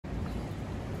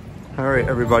All right,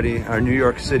 everybody, our New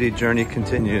York City journey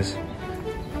continues.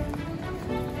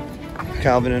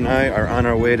 Calvin and I are on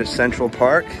our way to Central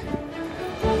Park,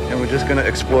 and we're just gonna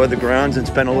explore the grounds and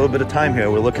spend a little bit of time here.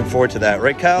 We're looking forward to that.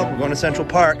 Right, Cal? We're going to Central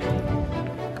Park.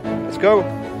 Let's go.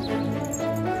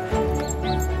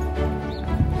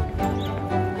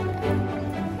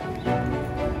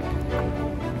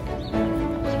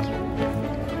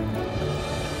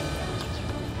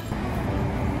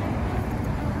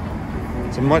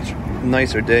 It's a much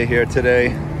nicer day here today.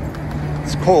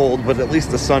 It's cold, but at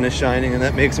least the sun is shining, and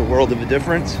that makes a world of a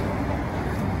difference.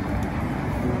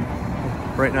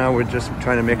 Right now we're just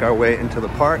trying to make our way into the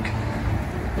park,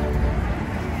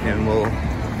 and we'll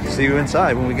see you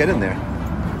inside when we get in there.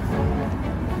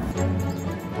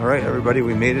 All right, everybody,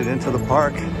 we made it into the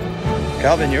park.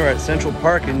 Calvin, you're at Central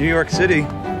Park in New York City.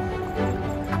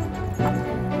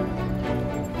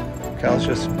 Cal's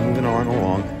just moving on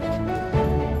along.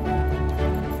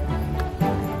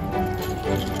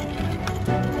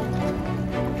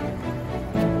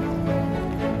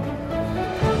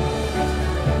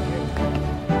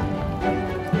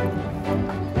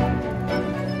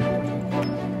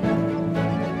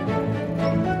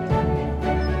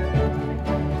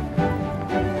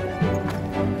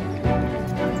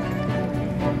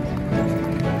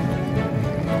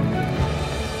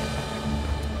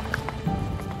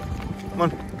 Come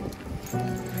on.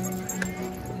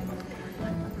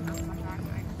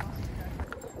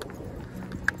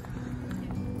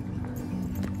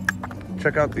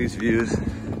 Check out these views.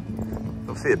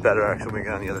 You'll see it better actually when we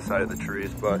get on the other side of the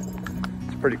trees, but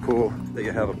it's pretty cool that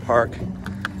you have a park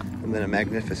and then a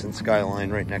magnificent skyline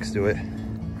right next to it.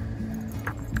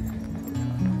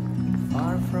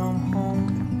 Far from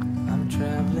home, I'm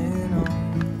traveling on.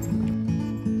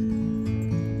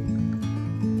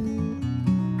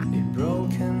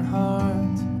 Broken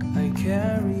heart I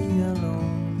carry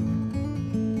alone.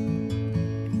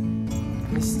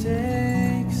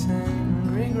 Mistakes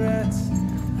and regrets,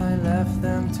 I left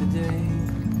them today.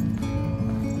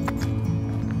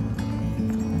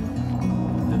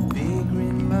 The big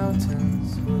green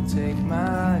mountains will take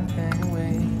my pain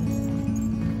away.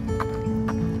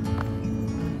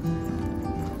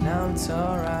 Now it's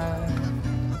alright.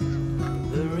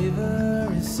 The river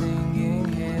is singing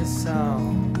his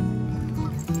song.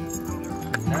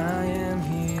 I am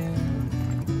here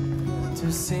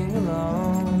to sing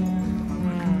along.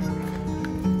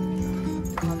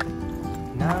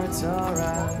 Now it's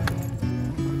alright.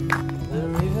 The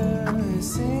river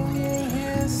is singing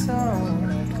his song.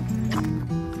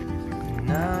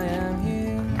 And I am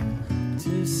here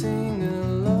to sing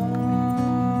along.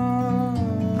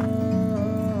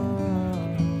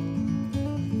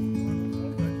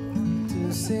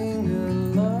 To sing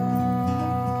along.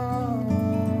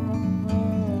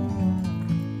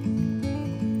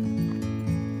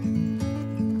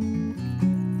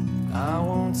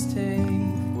 Stay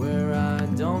where I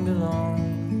don't belong,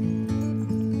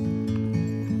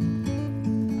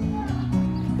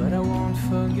 but I won't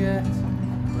forget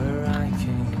where I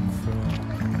came from.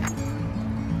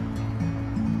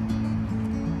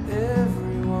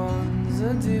 Everyone's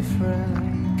a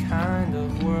different kind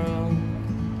of world,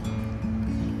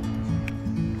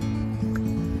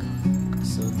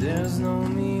 so there's no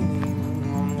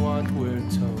meaning on what we're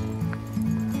told.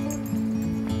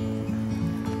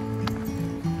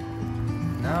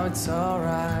 Now it's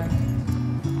alright.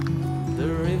 The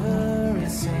river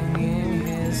is singing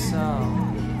his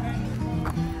song,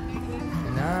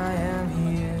 and I am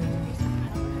here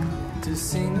to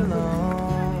sing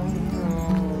along.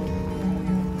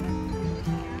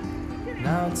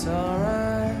 Now it's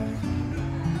alright.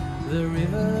 The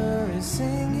river is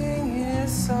singing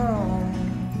his song,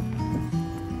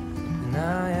 and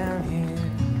I am here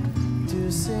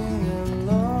to sing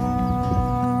along.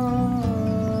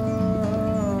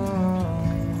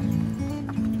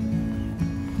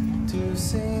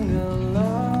 Sing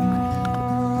along.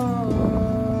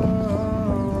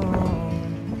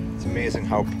 It's amazing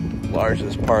how large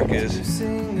this park is.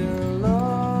 Sing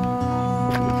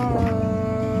along.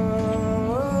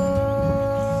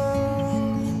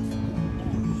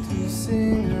 To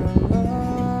sing along.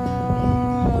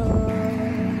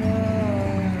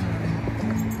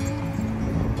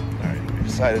 Alright, we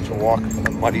decided to walk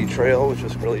a muddy trail, which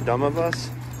was really dumb of us.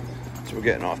 So we're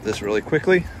getting off this really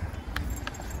quickly.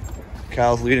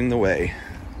 Cal's leading the way.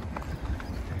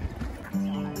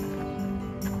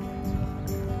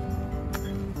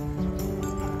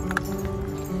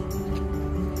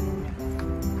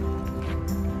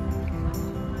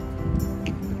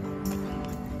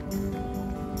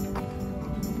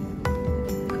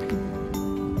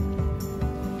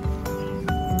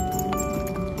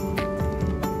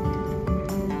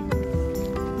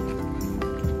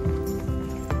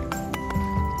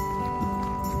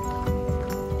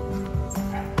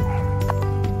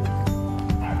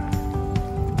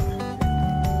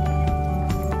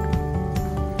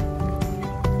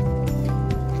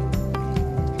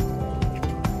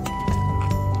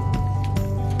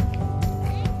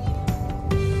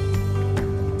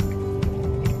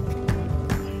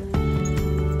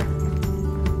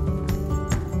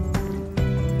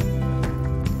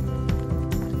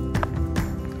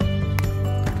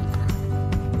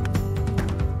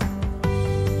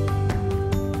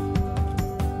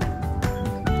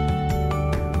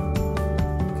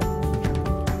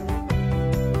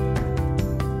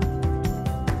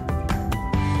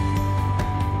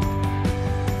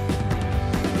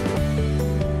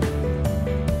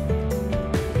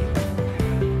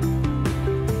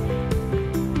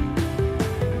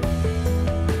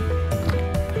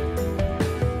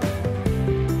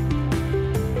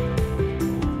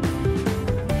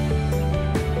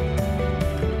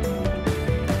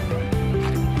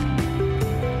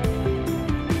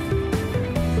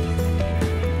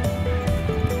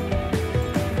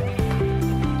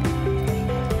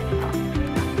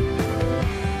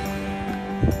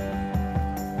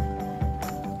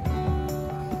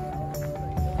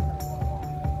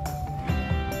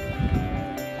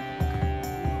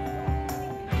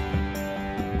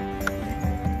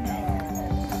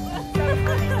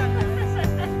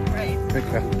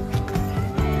 Okay.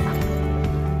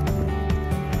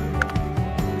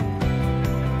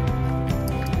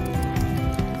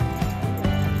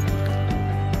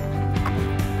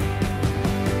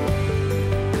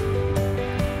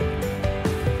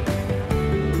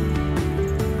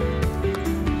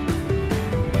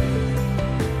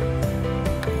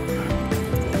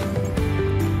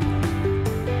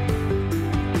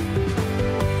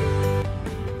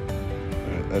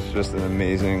 That's just an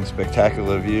amazing,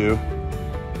 spectacular view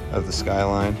of the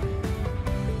skyline.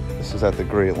 This is at the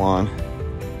Great Lawn.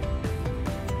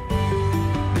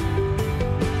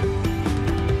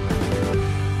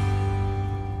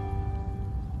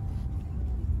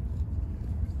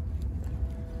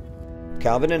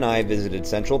 Calvin and I visited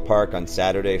Central Park on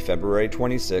Saturday, February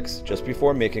 26th, just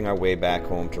before making our way back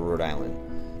home to Rhode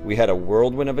Island. We had a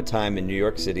whirlwind of a time in New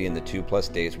York City in the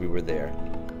 2+ days we were there.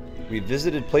 We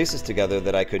visited places together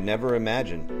that I could never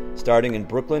imagine, starting in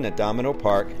Brooklyn at Domino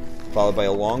Park, followed by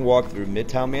a long walk through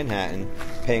Midtown Manhattan,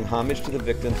 paying homage to the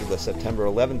victims of the September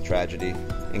 11th tragedy,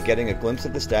 and getting a glimpse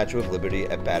of the Statue of Liberty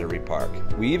at Battery Park.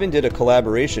 We even did a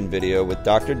collaboration video with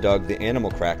Dr. Doug the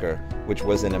Animal Cracker, which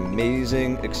was an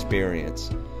amazing experience.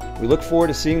 We look forward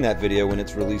to seeing that video when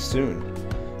it's released soon.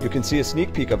 You can see a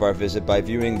sneak peek of our visit by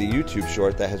viewing the YouTube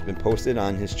short that has been posted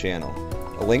on his channel.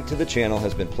 A link to the channel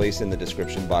has been placed in the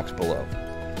description box below.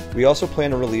 We also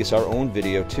plan to release our own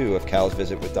video too of Cal's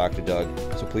visit with Dr. Doug,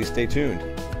 so please stay tuned.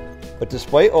 But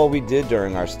despite all we did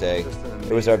during our stay,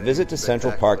 it was our visit to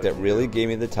Central Park that really gave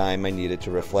me the time I needed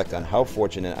to reflect on how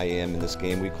fortunate I am in this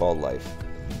game we call life.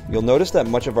 You'll notice that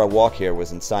much of our walk here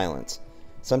was in silence.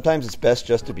 Sometimes it's best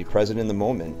just to be present in the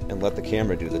moment and let the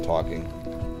camera do the talking.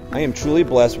 I am truly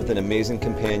blessed with an amazing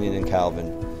companion in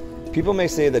Calvin. People may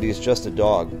say that he's just a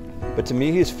dog, but to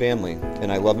me he is family,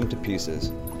 and I love him to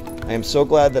pieces. I am so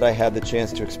glad that I had the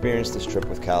chance to experience this trip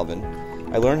with Calvin.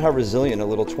 I learned how resilient a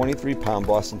little 23-pound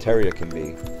Boston Terrier can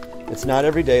be. It's not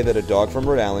every day that a dog from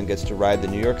Rhode Island gets to ride the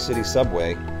New York City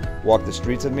subway, walk the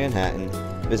streets of Manhattan,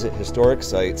 visit historic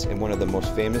sites in one of the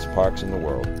most famous parks in the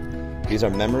world. These are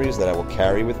memories that I will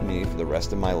carry with me for the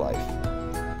rest of my life.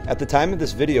 At the time of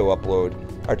this video upload,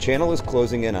 our channel is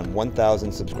closing in on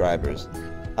 1,000 subscribers.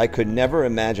 I could never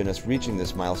imagine us reaching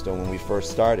this milestone when we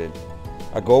first started.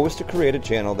 Our goal was to create a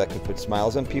channel that could put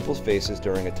smiles on people's faces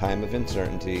during a time of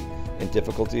uncertainty and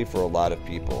difficulty for a lot of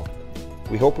people.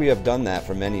 We hope we have done that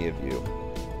for many of you.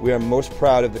 We are most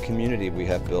proud of the community we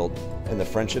have built and the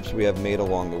friendships we have made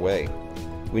along the way.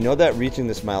 We know that reaching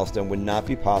this milestone would not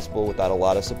be possible without a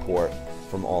lot of support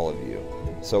from all of you.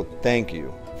 So thank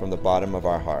you from the bottom of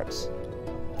our hearts.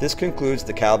 This concludes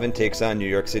the Calvin Takes on New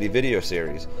York City video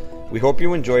series. We hope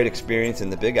you enjoyed experiencing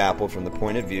the Big Apple from the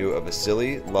point of view of a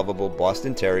silly, lovable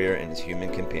Boston Terrier and his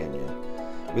human companion.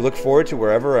 We look forward to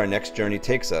wherever our next journey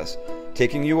takes us,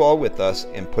 taking you all with us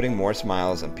and putting more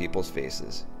smiles on people's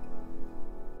faces.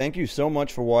 Thank you so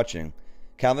much for watching.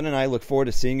 Calvin and I look forward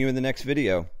to seeing you in the next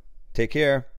video. Take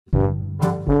care.